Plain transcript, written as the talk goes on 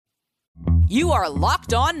You are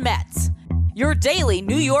Locked On Mets, your daily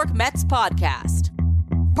New York Mets podcast.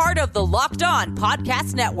 Part of the Locked On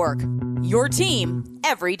Podcast Network, your team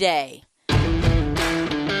every day.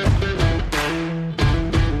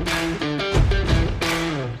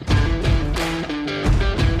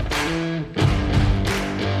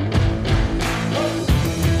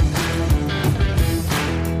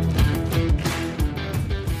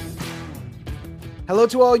 Hello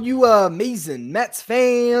to all you amazing Mets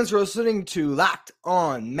fans who are listening to Locked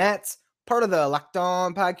On Mets, part of the Locked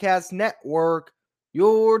On Podcast Network,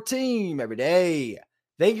 your team every day.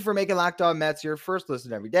 Thank you for making Locked On Mets your first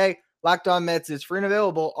listen every day. Locked On Mets is free and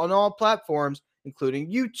available on all platforms, including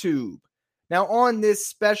YouTube. Now, on this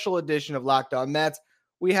special edition of Locked On Mets,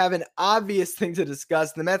 we have an obvious thing to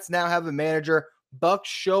discuss. The Mets now have a manager, Buck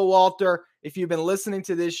Showalter. If you've been listening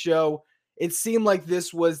to this show, it seemed like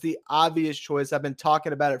this was the obvious choice. I've been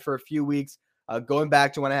talking about it for a few weeks, going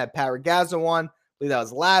back to when I had Pat Ragazza on. I believe that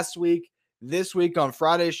was last week. This week on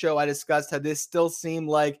Friday's show, I discussed how this still seemed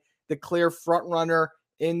like the clear front runner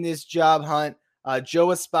in this job hunt. Joe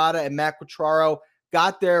Espada and Matt Quatraro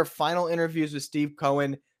got their final interviews with Steve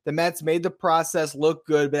Cohen. The Mets made the process look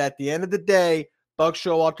good, but at the end of the day, Buck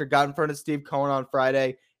Showalter got in front of Steve Cohen on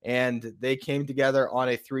Friday, and they came together on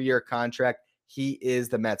a 3-year contract. He is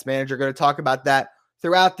the Mets manager. Going to talk about that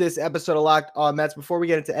throughout this episode of Locked On Mets. Before we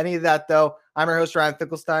get into any of that, though, I'm your host, Ryan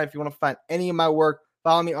Finkelstein. If you want to find any of my work,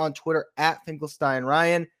 follow me on Twitter at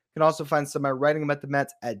FinkelsteinRyan. You can also find some of my writing about the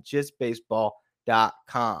Mets at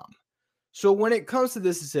justbaseball.com. So when it comes to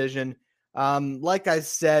this decision, like I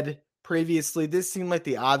said previously, this seemed like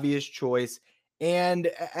the obvious choice. And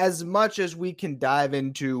as much as we can dive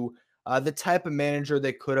into the type of manager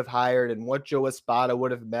they could have hired and what Joe Espada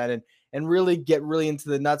would have been, and really get into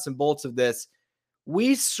the nuts and bolts of this,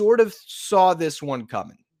 we sort of saw this one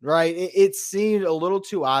coming, right? It seemed a little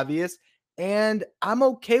too obvious, and I'm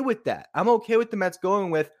okay with that. I'm okay with the Mets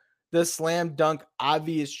going with the slam dunk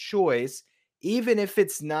obvious choice, even if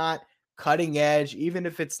it's not cutting edge, even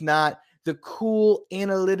if it's not the cool,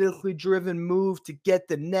 analytically driven move to get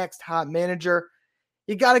the next hot manager.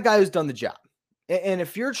 You got a guy who's done the job. And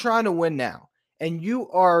if you're trying to win now, and you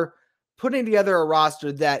are putting together a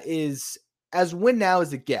roster that is as win now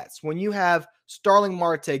as it gets, when you have Starling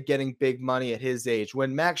Marte getting big money at his age,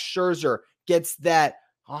 when Max Scherzer gets that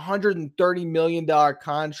 $130 million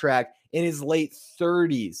contract in his late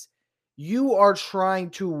 30s, you are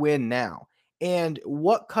trying to win now. And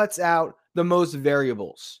what cuts out the most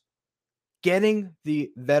variables? Getting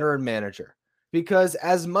the veteran manager. Because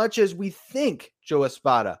as much as we think Joe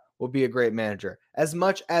Espada will be a great manager, as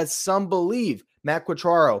much as some believe Matt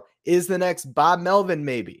Quatraro is the next Bob Melvin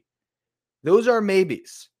maybe, those are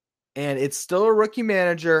maybes. And it's still a rookie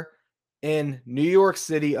manager in New York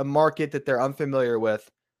City, a market that they're unfamiliar with.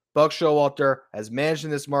 Buck Showalter has managed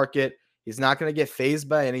in this market. He's not going to get fazed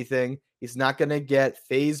by anything. He's not going to get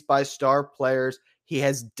fazed by star players. He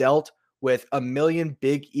has dealt with a million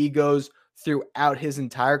big egos throughout his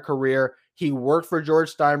entire career. He worked for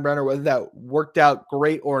George Steinbrenner, whether that worked out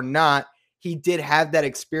great or not. He did have that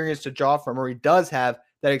experience to draw from, or he does have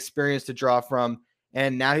that experience to draw from.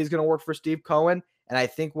 And now he's going to work for Steve Cohen. And I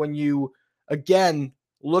think when you, again,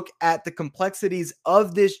 look at the complexities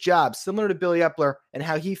of this job, similar to Billy Epler and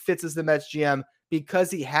how he fits as the Mets GM, because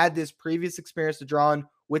he had this previous experience to draw on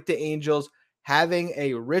with the Angels, having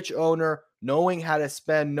a rich owner, knowing how to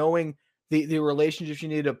spend, knowing the relationships you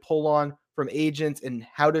need to pull on from agents and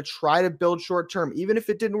how to try to build short term. Even if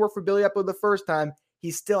it didn't work for Billy Epler the first time, he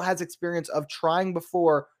still has experience of trying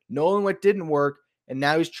before, knowing what didn't work, and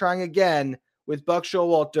now he's trying again with Buck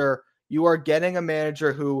Showalter. You are getting a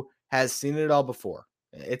manager who has seen it all before.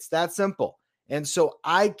 It's that simple. And so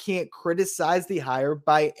I can't criticize the hire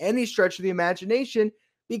by any stretch of the imagination,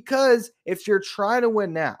 because if you're trying to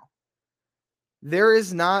win now, there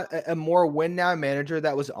is not a more win now manager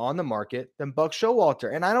that was on the market than Buck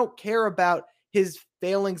Showalter. And I don't care about his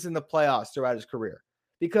failings in the playoffs throughout his career,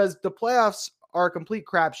 because the playoffs are a complete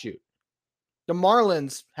crapshoot. The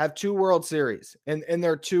Marlins have 2 World Series in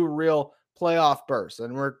their 2 real playoff bursts,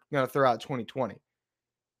 and we're going to throw out 2020.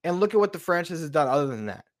 And look at what the franchise has done other than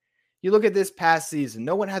that. You look at this past season,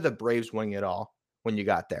 no one had the Braves winning it all when you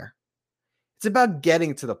got there. It's about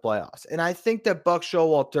getting to the playoffs. And I think that Buck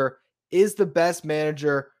Showalter is the best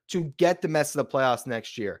manager to get the Mets to the playoffs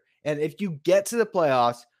next year. And if you get to the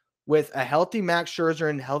playoffs with a healthy Max Scherzer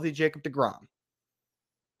and healthy Jacob deGrom,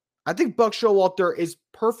 I think Buck Showalter is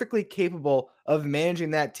perfectly capable of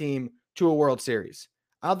managing that team to a World Series.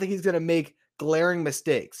 I don't think he's going to make glaring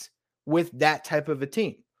mistakes with that type of a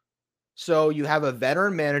team. So you have a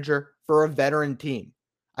veteran manager for a veteran team.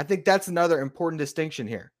 I think that's another important distinction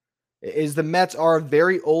here. is the Mets are a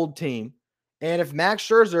very old team. And if Max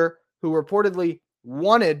Scherzer, who reportedly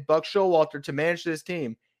wanted Buck Showalter to manage this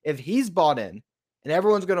team, if he's bought in and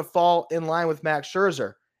everyone's going to fall in line with Max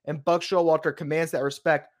Scherzer and Buck Showalter commands that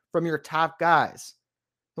respect from your top guys,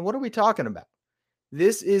 then what are we talking about?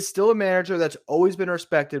 This is still a manager that's always been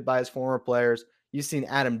respected by his former players. You've seen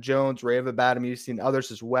Adam Jones rave about him. You've seen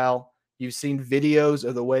others as well. You've seen videos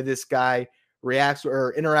of the way this guy reacts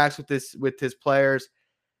or interacts with his players.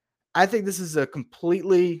 I think this is a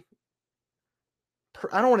completely,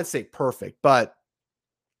 I don't want to say perfect, but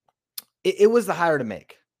it was the hire to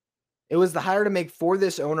make. It was the hire to make for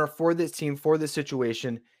this owner, for this team, for this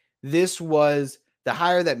situation. This was the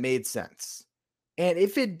hire that made sense. And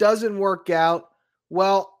if it doesn't work out,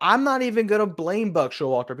 well, I'm not even going to blame Buck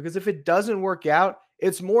Showalter, because if it doesn't work out,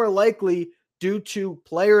 it's more likely due to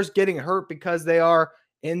players getting hurt because they are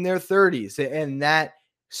in their 30s. And that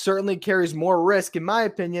certainly carries more risk, in my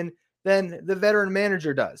opinion, than the veteran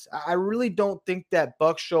manager does. I really don't think that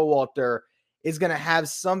Buck Showalter is going to have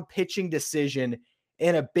some pitching decision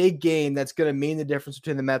in a big game that's going to mean the difference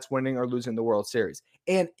between the Mets winning or losing the World Series.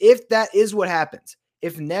 And if that is what happens,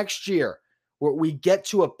 if next year where we get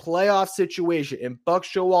to a playoff situation and Buck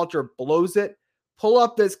Showalter blows it, pull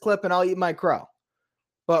up this clip and I'll eat my crow.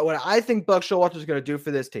 But what I think Buck Showalter is going to do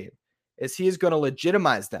for this team is he is going to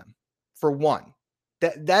legitimize them, for one.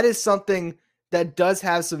 That is something that does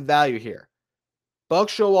have some value here. Buck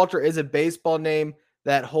Showalter is a baseball name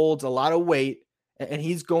that holds a lot of weight, and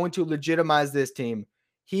he's going to legitimize this team.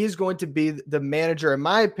 He is going to be the manager, in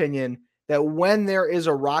my opinion, that when there is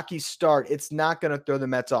a rocky start, it's not going to throw the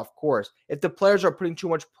Mets off course. If the players are putting too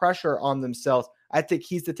much pressure on themselves, I think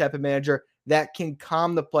he's the type of manager that can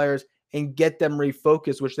calm the players and get them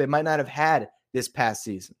refocused, which they might not have had this past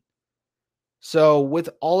season. So with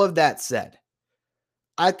all of that said,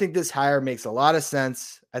 I think this hire makes a lot of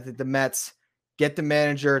sense. I think the Mets get the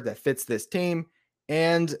manager that fits this team,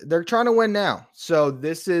 and they're trying to win now. So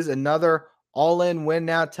this is another all-in win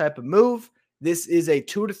now type of move. This is a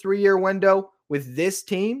 2 to 3 year window with this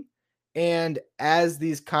team. And as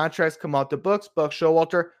these contracts come off the books, Buck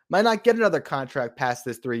Showalter might not get another contract past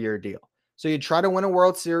this 3-year deal. So you try to win a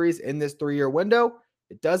World Series in this 3-year window.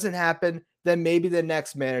 It doesn't happen. Then maybe the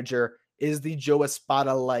next manager is the Joe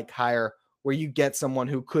Espada-like hire, where you get someone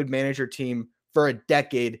who could manage your team for a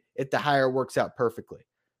decade if the hire works out perfectly.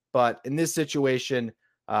 But in this situation,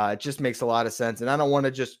 it just makes a lot of sense. And I don't want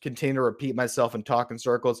to just continue to repeat myself and talk in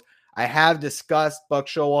circles. I have discussed Buck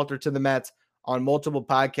Showalter to the Mets on multiple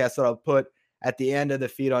podcasts that I'll put at the end of the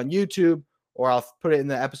feed on YouTube, or I'll put it in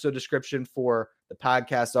the episode description for the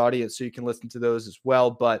podcast audience so you can listen to those as well.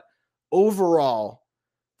 But overall,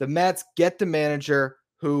 the Mets get the manager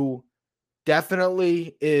who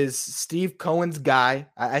definitely is Steve Cohen's guy.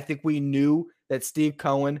 I think we knew that Steve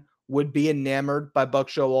Cohen would be enamored by Buck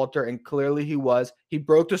Showalter, and clearly he was. He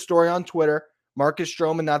broke the story on Twitter. Marcus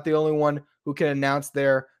Stroman, not the only one who can announce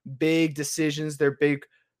their big decisions, their big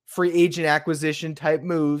free agent acquisition type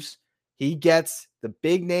moves. He gets the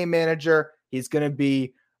big name manager. He's going to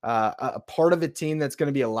be a part of a team that's going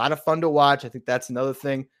to be a lot of fun to watch. I think that's another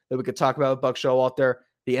thing that we could talk about with Buck Showalter.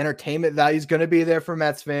 The entertainment value is going to be there for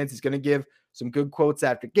Mets fans. He's going to give some good quotes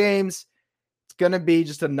after games. It's going to be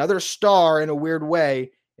just another star in a weird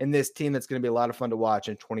way in this team that's going to be a lot of fun to watch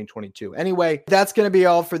in 2022. Anyway, that's going to be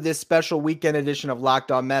all for this special weekend edition of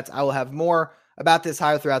Locked On Mets. I will have more about this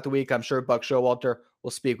hire throughout the week. I'm sure Buck Showalter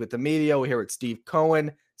will speak with the media. We'll hear what Steve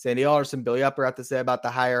Cohen, Sandy Alderson, Billy Upper have to say about the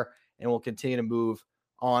hire, and we'll continue to move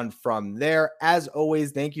on from there. As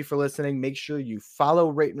always, thank you for listening. Make sure you follow,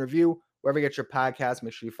 rate, and review wherever you get your podcast.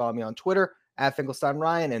 Make sure you follow me on Twitter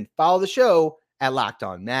 @FinkelsteinRyan and follow the show @Locked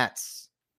On Mets.